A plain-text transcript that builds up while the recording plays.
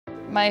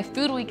My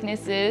food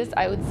weaknesses,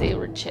 I would say,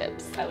 were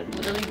chips. I would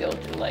literally go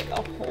through like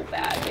a whole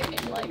bag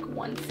in like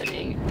one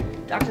sitting.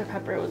 Dr.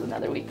 Pepper was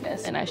another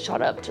weakness, and I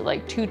shot up to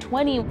like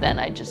 220. Then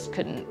I just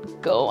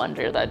couldn't go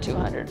under that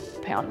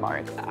 200-pound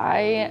mark.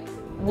 I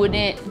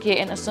wouldn't get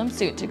in a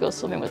swimsuit to go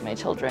swimming with my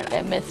children.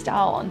 I missed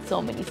out on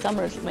so many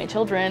summers with my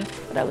children,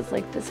 but I was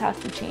like, this has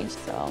to change.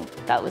 So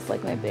that was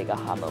like my big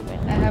aha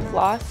moment. I have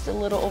lost a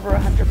little over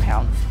 100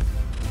 pounds.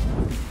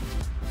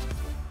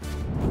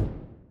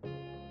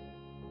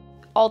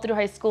 All through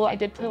high school, I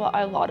did play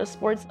a lot of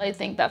sports. I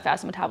think that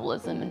fast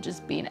metabolism and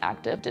just being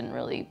active didn't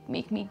really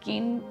make me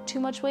gain too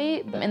much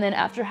weight. And then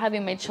after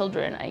having my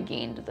children, I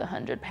gained the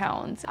 100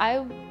 pounds.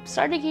 I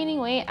started gaining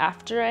weight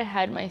after I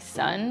had my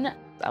son.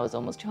 I was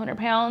almost 200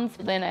 pounds.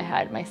 Then I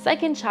had my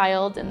second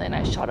child, and then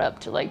I shot up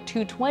to like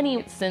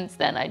 220. Since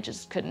then, I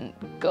just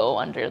couldn't go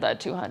under that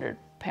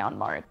 200-pound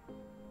mark.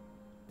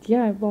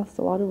 Yeah, I've lost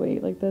a lot of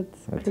weight. Like,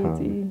 that's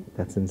crazy.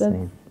 That's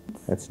insane.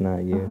 That's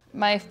not you.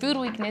 My food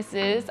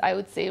weaknesses, I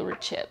would say, were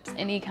chips.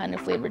 Any kind of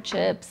flavored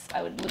chips.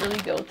 I would literally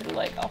go through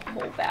like a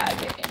whole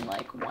bag in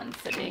like one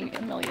sitting,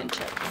 a million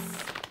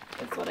chips.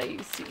 That's what I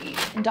used to eat.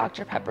 And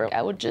Dr. Pepper,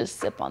 I would just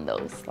sip on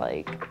those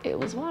like it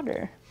was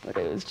water, but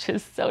it was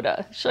just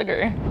soda,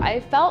 sugar.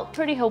 I felt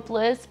pretty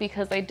hopeless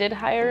because I did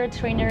hire a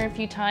trainer a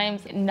few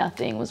times.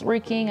 Nothing was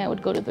working. I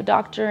would go to the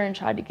doctor and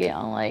try to get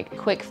on like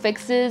quick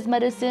fixes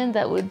medicine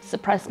that would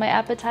suppress my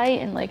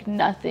appetite, and like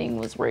nothing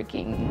was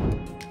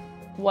working.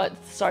 What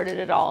started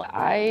it all,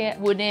 I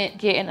wouldn't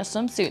get in a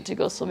swimsuit to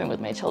go swimming with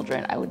my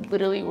children. I would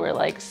literally wear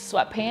like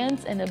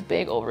sweatpants and a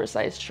big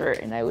oversized shirt,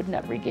 and I would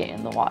never get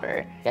in the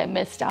water. I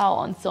missed out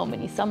on so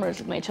many summers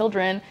with my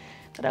children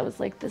that I was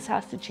like, this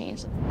has to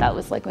change. That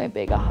was like my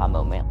big aha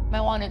moment. I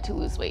wanted to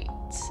lose weight.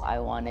 I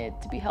wanted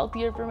to be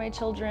healthier for my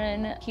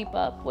children, keep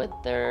up with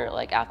their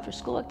like after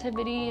school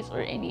activities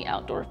or any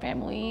outdoor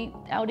family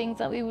outings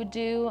that we would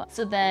do.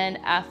 So then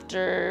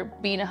after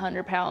being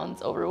 100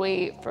 pounds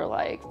overweight for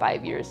like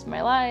 5 years of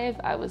my life,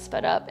 I was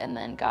fed up and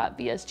then got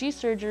VSG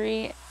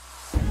surgery.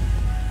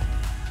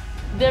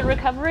 The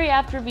recovery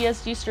after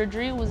VSG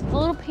surgery was a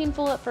little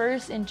painful at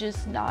first, and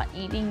just not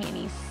eating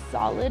any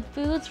solid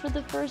foods for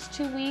the first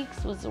 2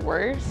 weeks was the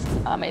worst.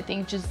 I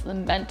think just the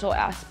mental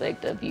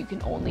aspect of you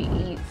can only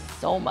eat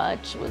so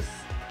much was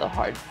the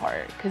hard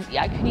part, because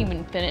I couldn't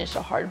even finish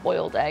a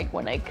hard-boiled egg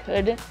when I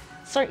could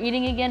start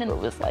eating again, and it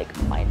was like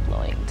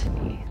mind-blowing to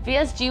me.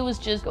 VSG was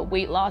just a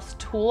weight loss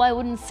tool. I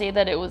wouldn't say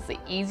that it was the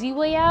easy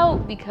way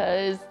out,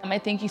 because I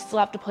think you still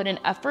have to put in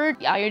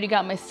effort. I already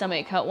got my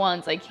stomach cut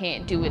once, I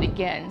can't do it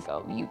again.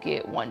 So you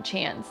get one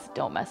chance,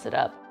 don't mess it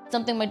up.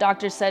 Something my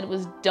doctor said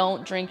was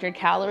don't drink your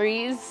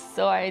calories.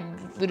 So I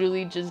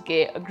literally just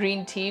get a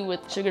green tea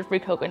with sugar-free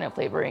coconut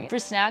flavoring. For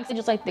snacks, I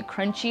just like the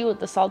crunchy with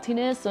the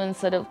saltiness. So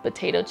instead of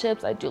potato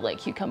chips, I do like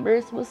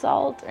cucumbers with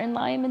salt and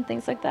lime and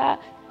things like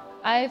that.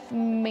 I've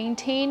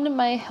maintained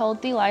my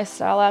healthy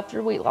lifestyle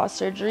after weight loss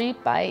surgery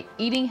by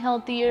eating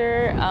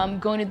healthier,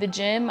 going to the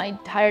gym. I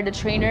hired a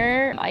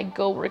trainer. I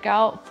go work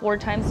out 4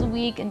 times a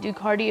week and do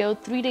cardio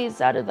 3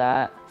 days out of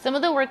that. Some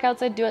of the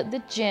workouts I do at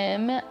the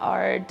gym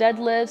are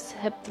deadlifts,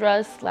 hip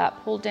thrusts,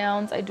 lat pull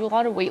downs. I do a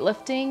lot of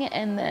weightlifting,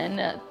 and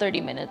then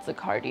 30 minutes of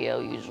cardio,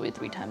 usually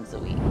 3 times a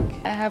week.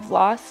 I have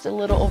lost a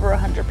little over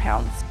 100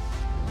 pounds.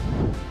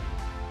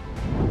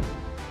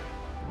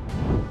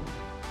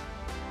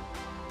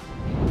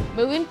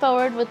 Moving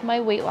forward with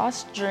my weight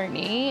loss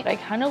journey, I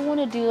kind of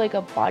want to do like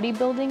a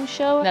bodybuilding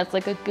show. That's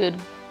like a good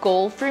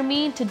goal for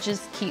me to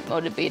just keep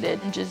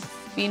motivated and just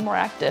being more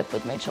active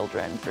with my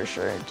children for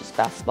sure. Just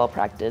basketball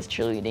practice,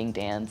 cheerleading,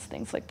 dance,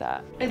 things like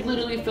that. I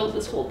literally filled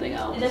this whole thing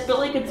out. And I feel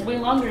like it's way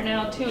longer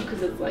now too,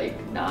 because it's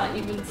like not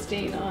even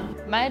staying on.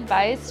 My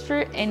advice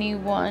for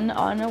anyone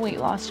on a weight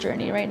loss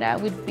journey right now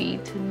would be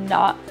to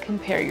not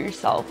compare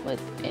yourself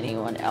with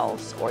anyone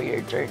else or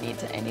your journey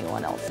to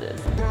anyone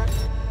else's.